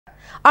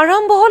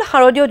আৰম্ভ হল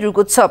শাৰদীয়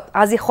দুৰ্গোৎসৱ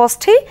আজি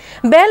ষষ্ঠী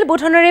বেল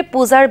বুধনেৰে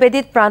পূজাৰ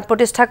বেদিত প্ৰাণ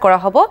প্ৰতিষ্ঠা কৰা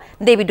হ'ব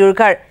দেৱী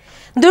দুৰ্গাৰ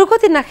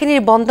দুৰ্গতি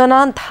নাখিনীৰ বন্দনা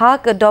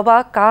ঢাক ডবা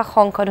কাহ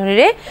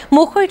শংখধ্বনিৰে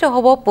মুখৰিত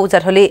হ'ব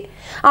পূজাথলী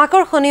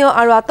আকৰ্ষণীয়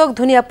আৰু আটক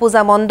ধুনীয়া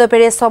পূজা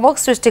মণ্ডপেৰে চমক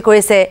সৃষ্টি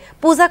কৰিছে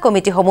পূজা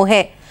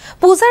কমিটিসমূহে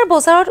পূজাৰ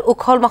বজাৰত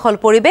উখল মাখল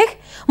পৰিৱেশ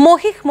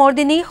মহিষ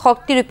মৰ্দিনী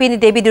শক্তিৰূপিণী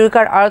দেৱী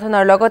দুৰ্গাৰ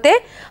আৰাধনাৰ লগতে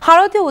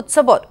শাৰদীয়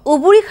উৎসৱত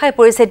উবুৰি খাই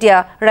পৰিছে দিয়া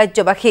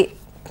ৰাজ্যবাসী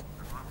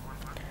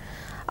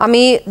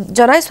আমি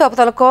জনাইছো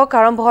আপোনালোকক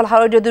আৰম্ভ হল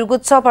শাৰদীয়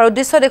দুৰ্গোৎসৱ আৰু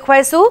দৃশ্য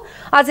দেখুৱাইছো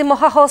আজি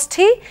মহা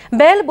ষষ্ঠী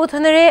বেল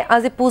বুধনেৰে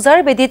আজি পূজাৰ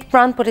বেদিত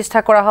প্ৰাণ প্ৰতিষ্ঠা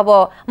কৰা হ'ব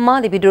মা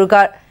দেৱী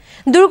দুৰ্গাৰ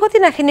দুৰ্গতি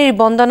নাখিনীৰ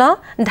বন্দনা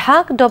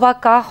ঢাক ডবা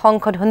কাহ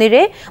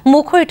শংখধ্বনিৰে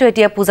মুখৰিত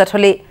এতিয়া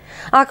পূজাথলী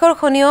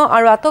আকৰ্ষণীয়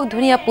আৰু আটক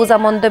ধুনীয়া পূজা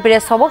মণ্ডপেৰে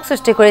চমক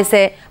সৃষ্টি কৰিছে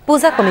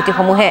পূজা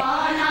কমিটিসমূহে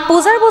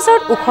পূজাৰ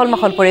বজাৰত উখল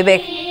মাখল পৰিৱেশ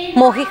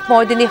মহিষ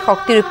মৰ্দিনী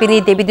শক্তিৰূপিণী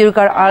দেৱী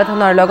দুৰ্গাৰ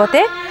আৰাধনাৰ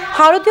লগতে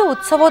শাৰদীয়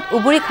উৎসৱত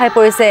উবুৰি খাই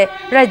পৰিছে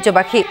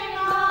ৰাজ্যবাসী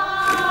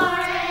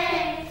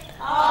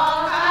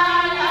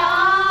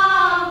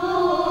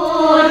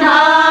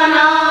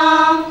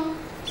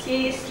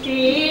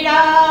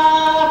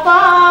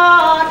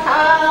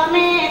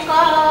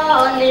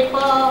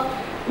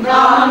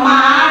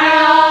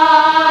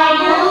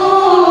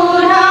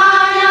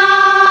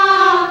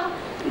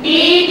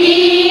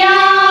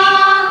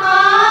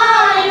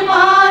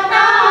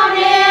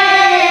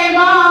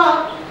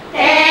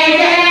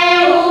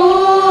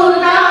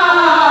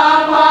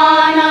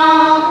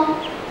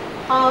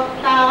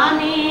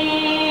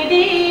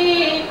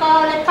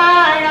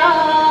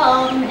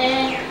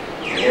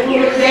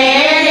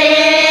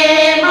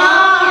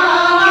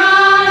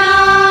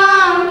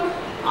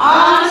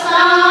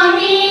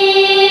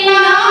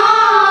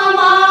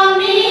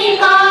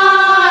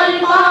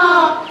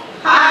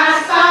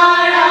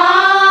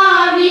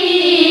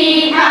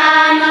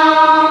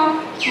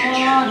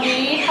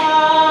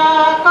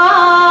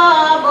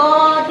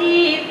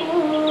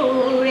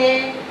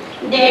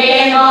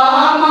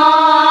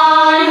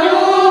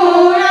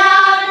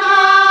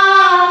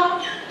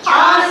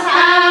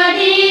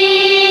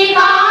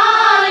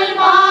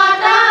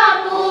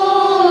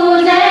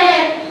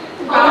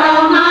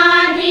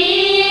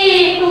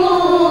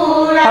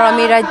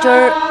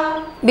ৰাজ্যৰ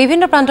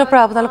বিভিন্ন প্ৰান্তৰ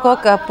পৰা আপোনালোকক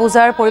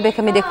পূজাৰ পৰিৱেশ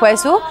আমি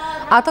দেখুৱাইছো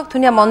আটক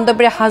ধুনীয়া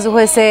মণ্ডপেৰে সাজু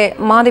হৈছে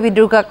মা দেৱী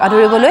দুৰ্গাক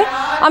আদৰিবলৈ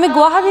আমি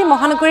গুৱাহাটী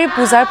মহানগৰীৰ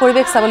পূজাৰ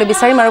পৰিৱেশ চাবলৈ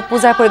বিচাৰিম আৰু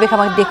পূজাৰ পৰিৱেশ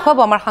আমাক দেখুৱাব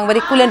আমাৰ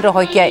সাংবাদিক কুলেন্দ্ৰ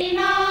শইকীয়াই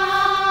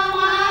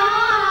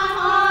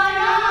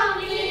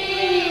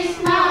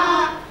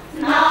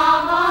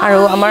আৰু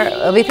আমাৰ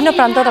বিভিন্ন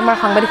প্ৰান্তত আমাৰ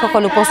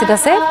সাংবাদিকসকল উপস্থিত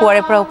আছে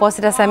পুৱাৰে পৰা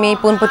উপস্থিত আছে আমি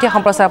পোনপটীয়া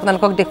সম্প্ৰচাৰ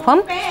আপোনালোকক দেখুৱাম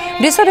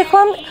দৃশ্য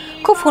দেখুৱাম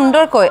খুব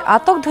সুন্দৰকৈ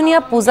আটক ধুনীয়া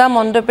পূজা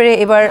মণ্ডপেৰে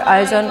এবাৰ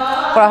আয়োজন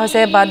কৰা হৈছে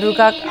বা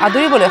দুৰ্গাক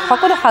আদৰিবলৈ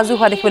সকলো সাজু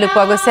হোৱা দেখিবলৈ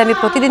পোৱা গৈছে আমি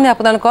প্ৰতিদিনে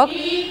আপোনালোকক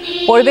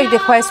পৰিৱেশ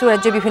দেখুৱাইছো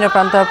ৰাজ্যৰ বিভিন্ন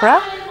প্ৰান্তৰ পৰা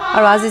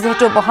আৰু আজি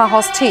যেহেতু মহা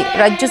ষষ্ঠী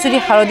ৰাজ্যজুৰি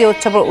শাৰদীয়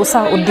উৎসৱৰ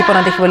উৎসাহ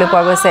উদ্দীপনা দেখিবলৈ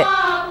পোৱা গৈছে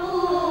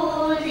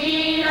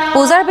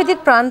পূজাৰ বেদিত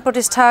প্ৰাণ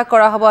প্ৰতিষ্ঠা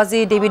কৰা হ'ব আজি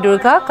দেৱী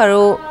দুৰ্গাক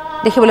আৰু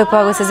দেখিবলৈ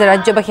পোৱা গৈছে যে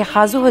ৰাজ্যবাসী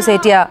সাজু হৈছে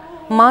এতিয়া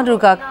মা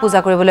দুৰ্গাক পূজা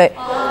কৰিবলৈ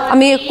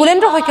আমি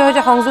কুলেন্দ্ৰ শইকীয়াৰ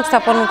সৈতে সংযোগ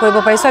স্থাপন কৰিব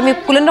পাৰিছো আমি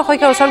কুলেন্দ্ৰ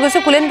শইকীয়াৰ ওচৰত গৈছো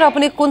কুলেন্দ্ৰ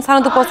আপুনি কোন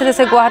স্থানত উপস্থিত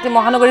আছে গুৱাহাটী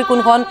মহানগৰীৰ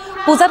কোনখন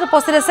পূজাত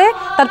উপস্থিত আছে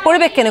তাত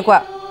পৰিৱেশ কেনেকুৱা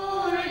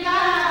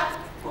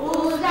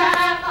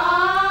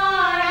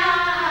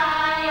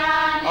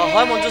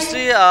হয়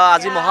মঞ্জুশ্ৰী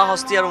আজি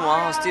মহাষষ্ঠী আৰু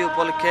মহাষষ্ঠী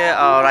উপলক্ষে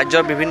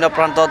ৰাজ্যৰ বিভিন্ন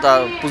প্ৰান্তত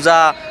পূজা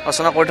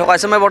অৰ্চনা কৰি থকা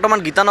হৈছে মই বৰ্তমান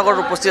গীতানগৰত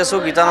উপস্থিত আছোঁ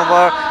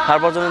গীতানগৰ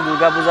সাৰ্বজনীন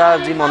দুৰ্গা পূজাৰ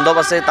যি মণ্ডপ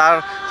আছে তাৰ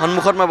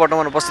সন্মুখত মই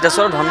বৰ্তমান উপস্থিত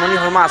আছোঁ আৰু ধনমণি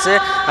শৰ্মা আছে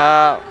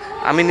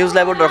আমি নিউজ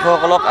লাইভৰ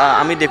দৰ্শকসকলক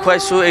আমি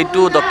দেখুৱাইছোঁ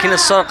এইটো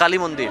দক্ষিণেশ্বৰ কালী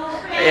মন্দিৰ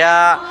এয়া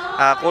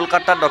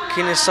কলকাতাৰ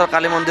দক্ষিণেশ্বৰ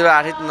কালী মন্দিৰৰ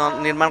আৰ্হিত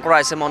নিৰ্মাণ কৰা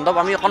হৈছে মণ্ডপ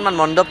আমি অকণমান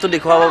মণ্ডপটো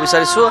দেখুৱাব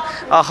বিচাৰিছোঁ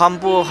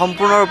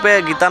সম্পূৰ্ণৰূপে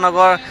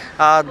গীতানগৰ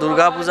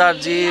দুৰ্গা পূজাৰ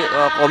যি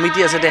কমিটি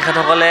আছে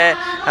তেখেতসকলে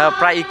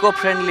প্ৰায় ইক'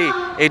 ফ্ৰেণ্ডলি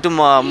এইটো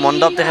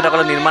মণ্ডপ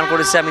তেখেতসকলে নিৰ্মাণ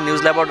কৰিছে আমি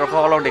নিউজ লাইভৰ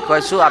দৰ্শকসকলক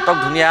দেখুৱাইছোঁ আটক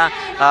ধুনীয়া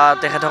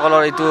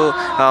তেখেতসকলৰ এইটো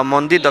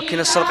মন্দিৰ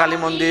দক্ষিণেশ্বৰ কালী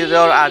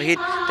মন্দিৰৰ আৰ্হিত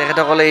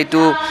তেখেতসকলে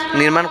এইটো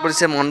নিৰ্মাণ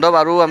কৰিছে মণ্ডপ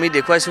আৰু আমি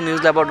দেখুৱাইছোঁ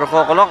নিউজ লাইভৰ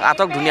দৰ্শকসকলক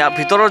আটক ধুনীয়া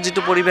ভিতৰৰ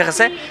যিটো পৰিৱেশ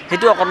আছে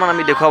সেইটো অকণমান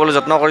আমি দেখুৱাবলৈ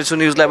যত্ন কৰিছোঁ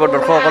নিউজ লাইভৰ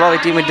দৰ্শকসকলক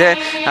ইতিমধ্যে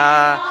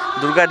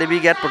দুৰ্গা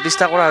দেৱীক ইয়াত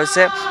প্ৰতিষ্ঠা কৰা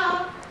হৈছে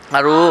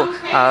আৰু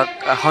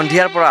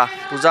সন্ধিয়াৰ পৰা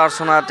পূজা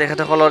অৰ্চনা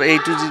তেখেতসকলৰ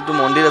এইটো যিটো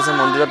মন্দিৰ আছে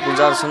মন্দিৰত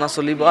পূজা অৰ্চনা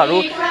চলিব আৰু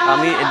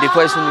আমি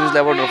দেখুৱাইছোঁ নিউজ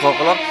লাইভৰ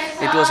দৰ্শকসকলক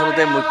এইটো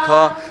আচলতে মুখ্য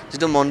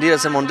যিটো মন্দিৰ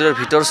আছে মন্দিৰৰ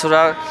ভিতৰ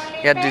চোৰাৰ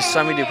ইয়াত দৃশ্য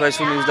আমি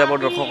দেখুৱাইছোঁ নিউজ লাইভৰ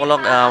দৰ্শকসকলক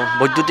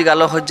বৈদ্যুতিক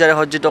আলোকসজ্জাৰে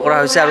সজ্জিত কৰা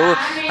হৈছে আৰু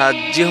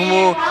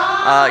যিসমূহ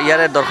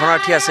ইয়াৰে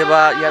দৰ্শনাৰ্থী আছে বা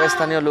ইয়াৰে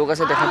স্থানীয় লোক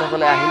আছে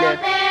তেখেতসকলে আহিলে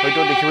হয়তো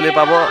দেখিবলৈ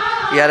পাব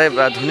ইয়াৰে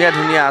ধুনীয়া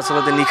ধুনীয়া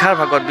আচলতে নিশাৰ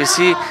ভাগত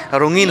বেছি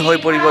ৰঙীন হৈ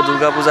পৰিব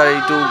দুৰ্গা পূজাৰ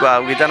এইটো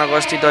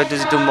গীতানগৰস্থিত এইটো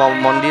যিটো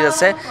মন্দিৰ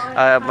আছে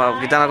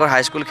গীতানগৰ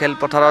হাইস্কুল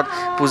খেলপথাৰত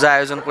পূজা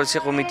আয়োজন কৰিছে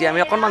কমিটি আমি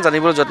অকণমান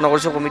জানিবলৈ যত্ন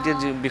কৰিছোঁ কমিটিৰ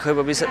যি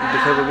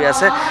বিষয়ববী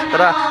আছে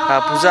তাৰা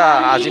পূজা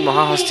আজি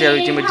মহাষষ্ঠী আৰু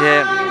ইতিমধ্যে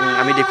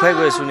আমি দেখুৱাই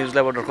গৈ আছোঁ নিউজ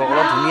লাইভৰ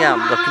দৰ্শকসকলক ধুনীয়া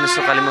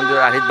দক্ষিণেশ্বৰ কালী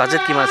মন্দিৰৰ আৰ্হিত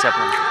বাজেট কিমান আছে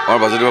আপোনাৰ আমাৰ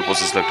বাজেট এইবাৰ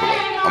 25 লাখ টকা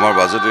আমাৰ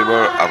বাজেট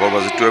এইবাৰ আগৰ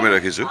বাজেটটো আমি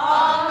ৰাখিছোঁ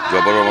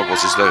যোৱাবাৰো আমাৰ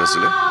 25 লাখ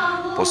আছিলে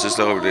 25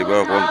 লাখৰ ভিতৰত এইবাৰ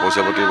অকণমান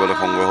পইচা পাতি মানে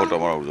সংগ্ৰহত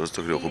আমাৰ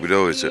যথেষ্টখিনি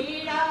অসুবিধাও হৈছে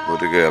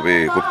গতিকে আমি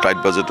খুব টাইট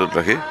বাজেটত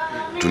ৰাখি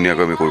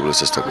ধুনীয়াকৈ আমি কৰিবলৈ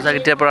চেষ্টা কৰিম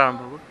কেতিয়াৰ পৰা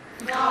আৰম্ভ হ'ব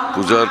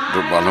পূজাত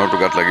মানুহৰতো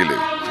গাত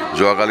লাগিলেই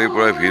যোৱাকালিৰ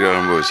পৰাই ভিৰ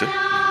আৰম্ভ হৈছে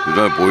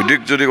বৈদিক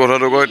যদি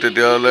কথাটো কয়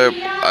তেতিয়াহ'লে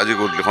আজি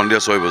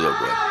সন্ধিয়া 6 বজাৰ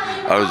পৰা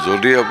আৰু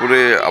যদি আপুনি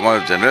আমাৰ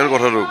জেনেৰেল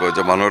কথাটো কয়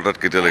যে মানুহৰ তাত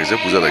কেতিয়া লাগিছে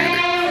পূজা লাগিলে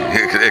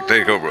 1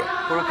 তাৰিখৰ পৰা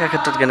সুৰক্ষাৰ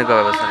ক্ষেত্ৰত কেনেকুৱা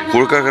ব্যৱস্থা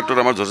সুৰক্ষাৰ ক্ষেত্ৰত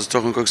আমাৰ যথেষ্ট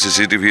সংখ্যক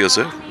CCTV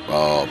আছে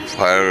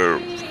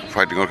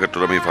ফাইটিঙৰ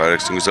ক্ষেত্ৰত আমি ফায়াৰ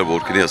এক্সটিংগুইচাৰ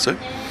বহুতখিনি আছে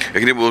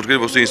এইখিনি বহুতখিনি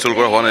বস্তু ইনষ্টল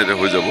কৰা হোৱা নাই এতিয়া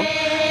হৈ যাব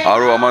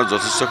আৰু আমাৰ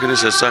যথেষ্টখিনি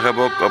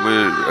স্বেচ্ছাসেৱক আমি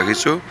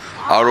ৰাখিছোঁ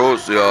আৰু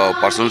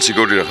পাৰ্চনেল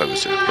ছিকিউৰিটি ৰখা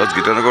গৈছে প্লাছ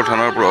গীতানগৰ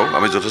থানাৰ পৰাও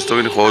আমি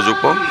যথেষ্টখিনি সহযোগ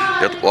পাওঁ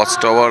ইয়াত ৱাটছ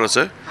টাৱাৰ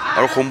আছে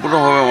আৰু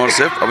সম্পূৰ্ণভাৱে আমাৰ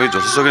ছেফ আমি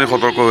যথেষ্টখিনি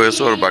সতৰ্ক হৈ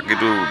আছোঁ আৰু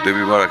বাকীটো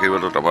দেৱী মাৰ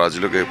আশীৰ্বাদত আমাৰ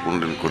আজিলৈকে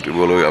কোনোদিন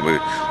ঘটিবলৈ আমি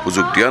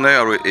সুযোগ দিয়া নাই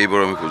আৰু এইবাৰ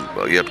আমি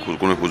ইয়াত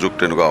কোনো সুযোগ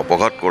তেনেকুৱা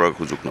অপঘাত কৰাৰ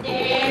সুযোগ নাপাব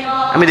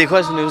আমি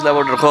দেখুৱাইছোঁ নিউজ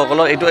লাইভৰ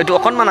দৰ্শকসকলক এইটো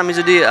অকণমান আমি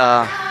যদি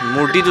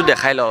মূৰ্তিটো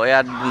দেখাই লওঁ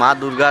ইয়াত মা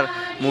দুৰ্গাৰ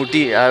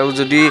মূৰ্তি আৰু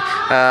যদি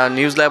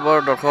নিউজ লাইভৰ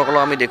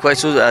দৰ্শকসকলক আমি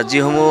দেখুৱাইছোঁ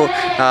যিসমূহ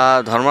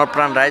ধৰ্মৰ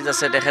প্ৰাণ ৰাইজ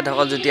আছে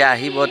তেখেতসকল যেতিয়া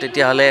আহিব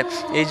তেতিয়াহ'লে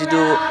এই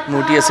যিটো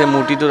মূৰ্তি আছে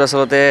মূৰ্তিটোত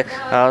আচলতে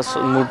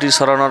মূৰ্তিৰ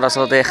চৰণত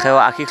আচলতে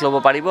সেৱা আশীষ ল'ব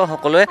পাৰিব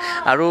সকলোৱে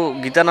আৰু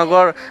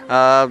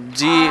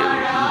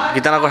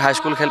গীতানগৰ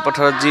হাইস্কুল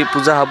খেলপথাৰত যি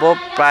পূজা হ'ব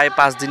প্ৰায়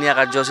 5 দিনীয়া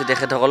কাৰ্যসূচী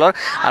তেখেতসকলৰ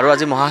আৰু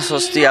আজি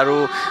মহাষষ্ঠী আৰু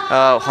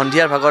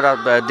সন্ধিয়াৰ ভাগত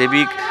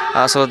দেৱীক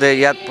আচলতে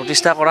ইয়াত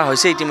প্ৰতিষ্ঠা কৰা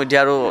হৈছে ইতিমধ্যে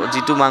আৰু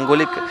যিটো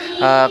মাংগলিক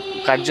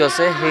কাৰ্য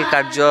আছে সেই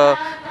কাৰ্য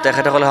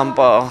তেখেতসকলে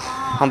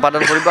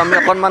সম্পাদন কৰিব আমি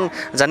অকণমান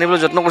জানিবলৈ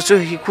যত্ন কৰিছোঁ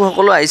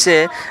শিশুসকলো আহিছে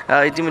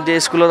ইতিমধ্যে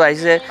স্কুলত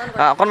আহিছে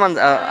অকণমান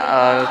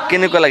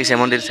কেনেকুৱা লাগিছে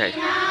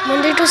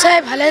মন্দিৰটো চাই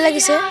ভালে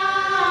লাগিছে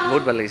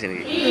বহুত ভাল লাগিছে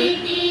নেকি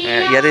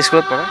ইয়াতে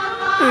স্কুলত পঢ়া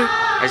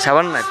আজি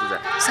চাবা নাই পূজা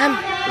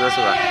পূজা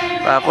চাবা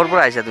ক'ৰ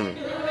পৰা আহিছা তুমি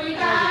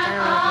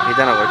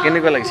গীতানগৰ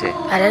কেনেকুৱা লাগিছে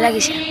ভালে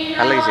লাগিছে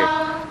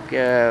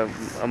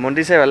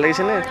মন্দিৰ চাই ভাল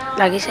লাগিছে নে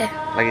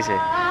লাগিছে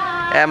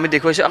আমি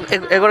দেখুৱাইছোঁ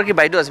এগৰাকী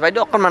বাইদেউ আছে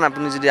বাইদেউ অকণমান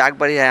আপুনি যদি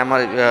আগবাঢ়ি আহে আমাৰ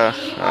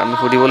আমি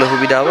সুধিবলৈ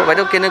সুবিধা হ'ব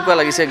বাইদেউ কেনেকুৱা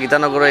লাগিছে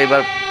গীতানগৰৰ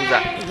এইবাৰ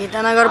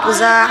গীতানগৰ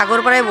পূজা আগৰ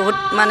পৰাই বহুত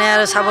মানে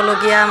আৰু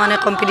চাবলগীয়া মানে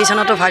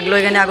কম্পিটিশ্যনতো ভাগ লৈ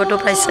কিনে আগতো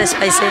প্ৰাইজ চাইজ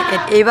পাইছে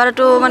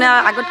এইবাৰতো মানে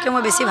আগতকৈ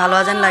মই বেছি ভাল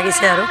হোৱা যেন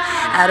লাগিছে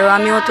আৰু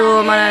আমিওতো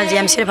মানে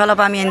GMCৰ ফালৰ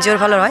পৰা আমি NGOৰ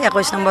ফালৰ হয়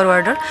 21 নম্বৰ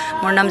ৱাৰ্ডৰ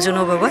মোৰ নাম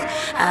জুনু গগৈ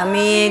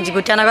আমি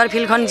গীতানগৰ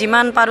ফিল্ডখন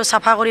যিমান পাৰোঁ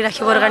চাফা কৰি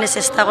ৰাখিবৰ কাৰণে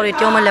চেষ্টা কৰোঁ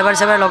এতিয়াও মই লেবাৰ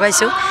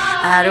লগাইছোঁ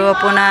আৰু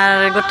আপোনাৰ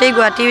গোটেই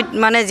গুৱাহাটীত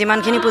মানে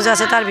যিমানখিনি পূজা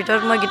আছে তাৰ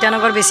ভিতৰত মই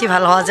গীতানগৰ বেছি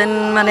ভাল হোৱা যেন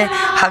মানে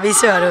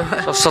ভাবিছোঁ আৰু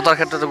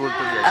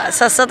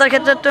স্বচ্ছতাৰ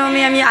ক্ষেত্ৰতো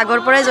আমি আগৰ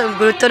পৰাই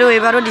গুৰুত্বটো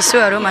এইবাৰো দিছোঁ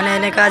আৰু মানে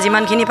এনেকুৱা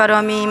যিমানখিনি পাৰোঁ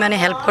আমি মানে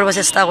হেল্প কৰিব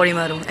চেষ্টা কৰিম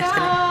আৰু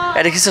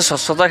দেখিছে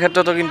স্বচ্ছতাৰ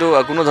ক্ষেত্ৰতো কিন্তু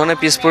কোনো ধৰণে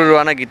পিছ পৰি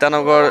ৰোৱা নাই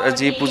গীতানগৰ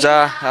যি পূজা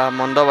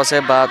মণ্ডপ আছে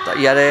বা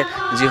ইয়াৰে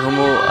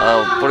যিসমূহ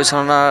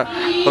পৰিচালনা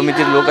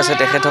কমিটিৰ লোক আছে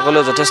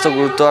তেখেতসকলেও যথেষ্ট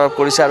গুৰুত্ব আৰোপ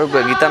কৰিছে আৰু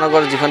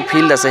গীতানগৰ যিখন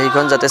ফিল্ড আছে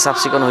সেইখন যাতে চাফ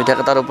চিকুণ হৈ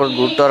থাকে তাৰ ওপৰত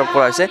গুৰুত্ব আৰোপ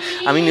কৰা হৈছে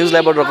আমি নিউজ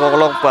লাইভৰ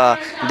দৰ্শকসকলক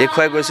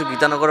দেখুৱাই গৈছোঁ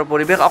গীতানগৰৰ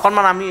পৰিৱেশ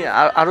অকণমান আমি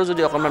আৰু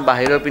যদি অকণমান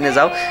বাহিৰৰ পিনে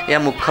যাওঁ এয়া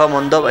মুখ্য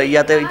মণ্ডপ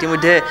ইয়াতে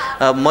ইতিমধ্যে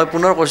মই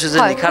পুনৰ কৈছোঁ যে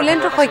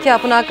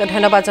আপোনাক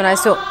ধন্যবাদ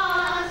জনাইছোঁ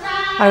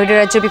আৰু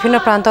ৰাজ্যৰ বিভিন্ন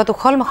প্ৰান্তত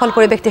উখল মাখল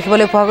পৰিৱেশ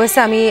দেখিবলৈ পোৱা গৈছে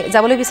আমি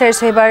যাবলৈ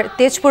বিচাৰিছোঁ এইবাৰ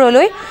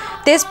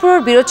তেজপুৰৰ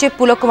ব্যুৰ চিফ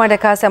পুলক কুমাৰ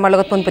ডেকা আছে আমাৰ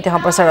লগত পোনপটীয়া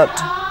সম্প্ৰচাৰত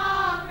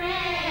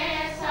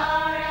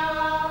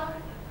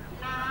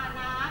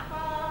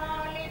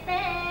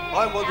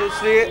হয়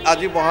মধুশ্ৰী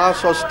আজি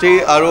মহাষষ্ঠী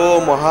আৰু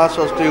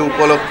মহাষষ্ঠী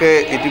উপলক্ষে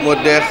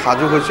ইতিমধ্যে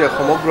সাজু হৈছে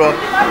সমগ্ৰ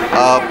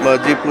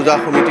যি পূজা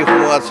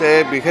সমিতিসমূহ আছে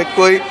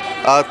বিশেষকৈ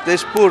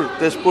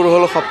তেজপুৰ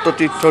হ'ল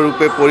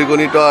সপ্ততীৰ্থৰূপে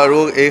পৰিগণিত আৰু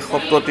এই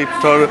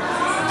সপ্ততীৰ্থৰ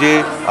যি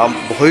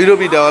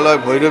ভৈৰৱী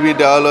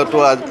দেৱালয়তো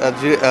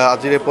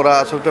আজিৰে পৰা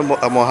আচলতে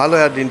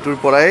মহালয়া দিনটোৰ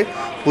পৰাই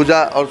পূজা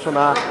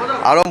অৰ্চনা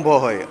আৰম্ভ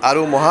হয়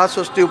আৰু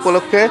মহাষষ্ঠী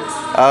উপলক্ষে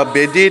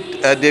বেদীত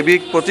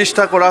দেৱীক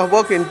প্ৰতিষ্ঠা কৰা হ'ব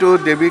কিন্তু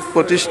দেৱীক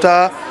প্ৰতিষ্ঠা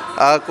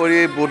কৰি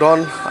বোধন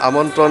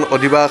আমন্ত্ৰণ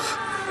অধিবাস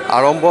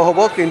আৰম্ভ হ'ব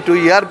কিন্তু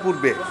ইয়াৰ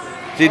পূৰ্বে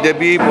যি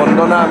দেৱী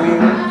বন্দনা আমি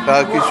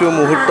কিছু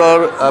মুহূৰ্তৰ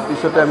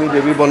পিছতে আমি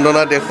দেৱী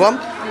বন্দনা দেখুৱাম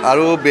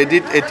আৰু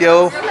বেদীত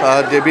এতিয়াও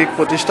দেৱীক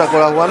প্ৰতিষ্ঠা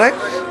কৰা হোৱা নাই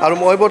আৰু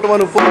মই বৰ্তমান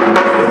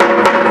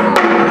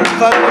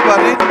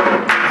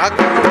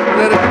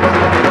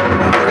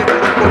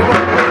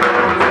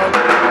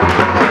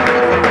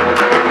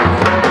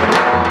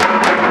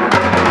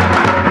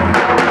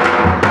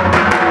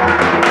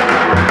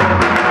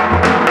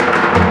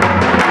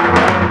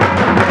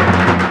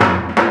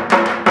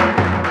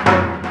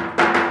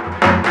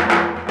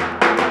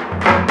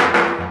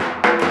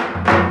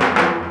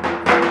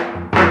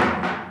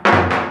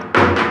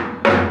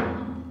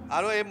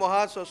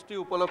মহাষষ্ঠী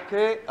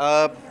উপলক্ষে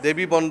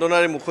দেৱী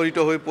বন্দনাৰে মুখৰিত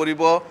হৈ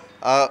পৰিব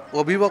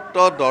অবিভক্ত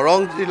দৰং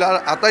জিলাৰ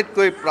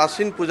আটাইতকৈ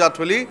প্ৰাচীন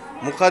পূজাথলী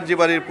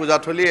মুখাৰ্জীবাৰীৰ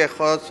পূজাথলী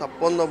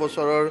 156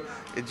 বছৰৰ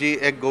যি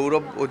এক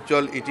গৌৰৱ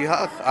উজ্জ্বল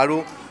ইতিহাস আৰু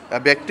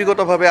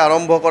ব্যক্তিগতভাৱে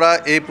আৰম্ভ কৰা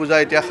এই পূজা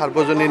এতিয়া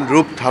সাৰ্বজনীন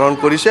ৰূপ ধাৰণ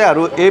কৰিছে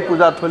আৰু এই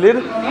পূজাথলীৰ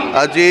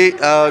যি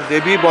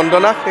দেৱী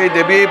বন্দনা সেই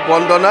দেৱী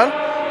বন্দনাৰ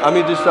আমি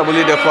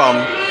দৃশ্যাৱলী দেখুৱাম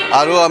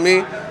আৰু আমি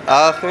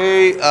সেই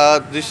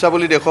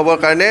দৃশ্যাৱলী দেখুৱাবৰ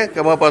কাৰণে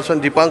কেমেৰা পাৰ্চন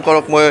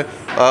দীপাংকৰক মই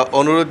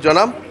অনুৰোধ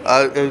জনাম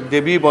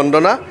দেৱী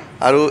বন্দনা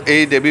আৰু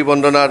এই দেৱী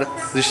বন্দনাৰ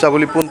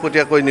দৃশ্যাৱলী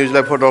পোনপটীয়াকৈ নিউজ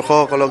লাইভৰ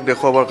দৰ্শকসকলক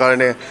দেখুৱাবৰ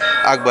কাৰণে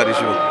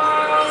আগবাঢ়িছোঁ।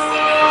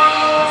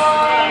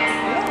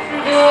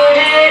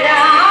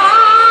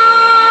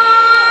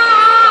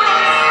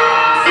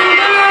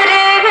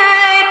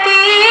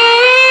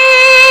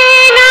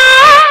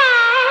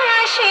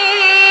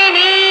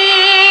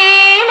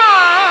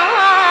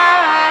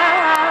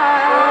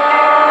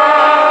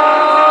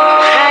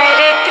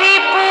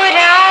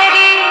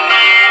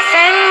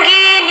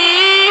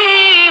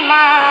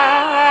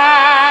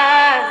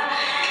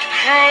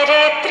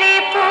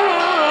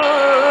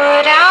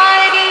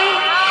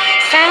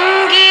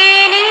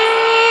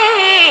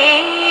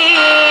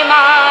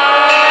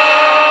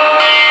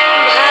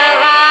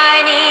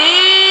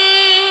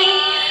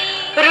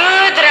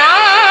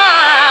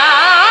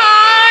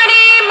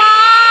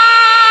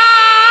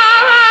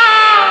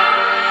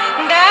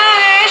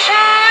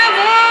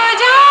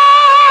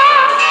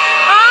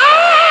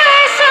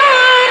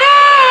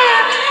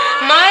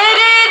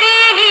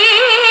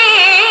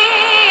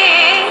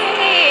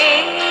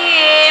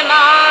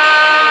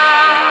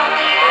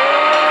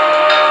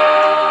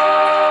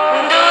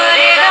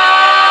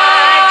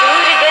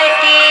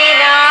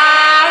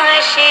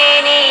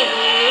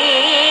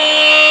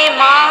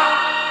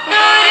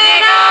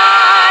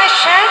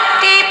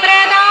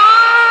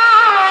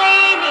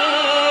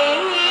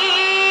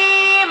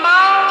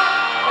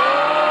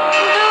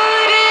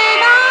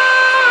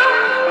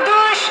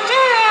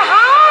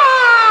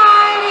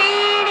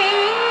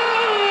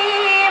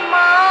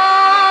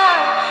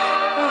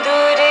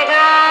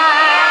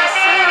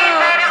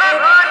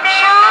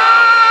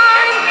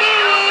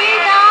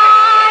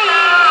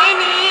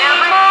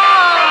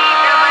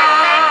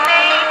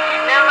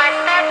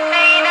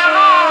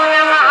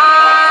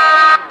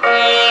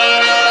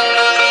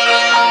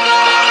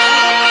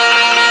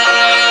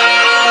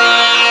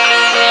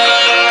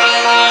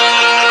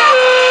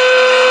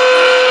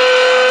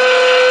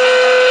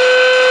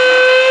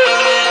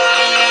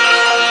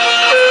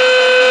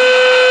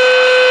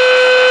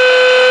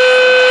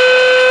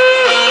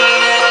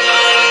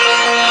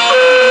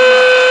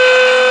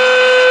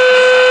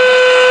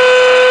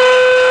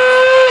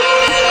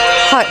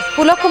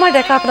 পুলক কুমাৰ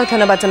ডেকা আপোনাক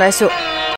ধন্যবাদ জনাইছোঁ।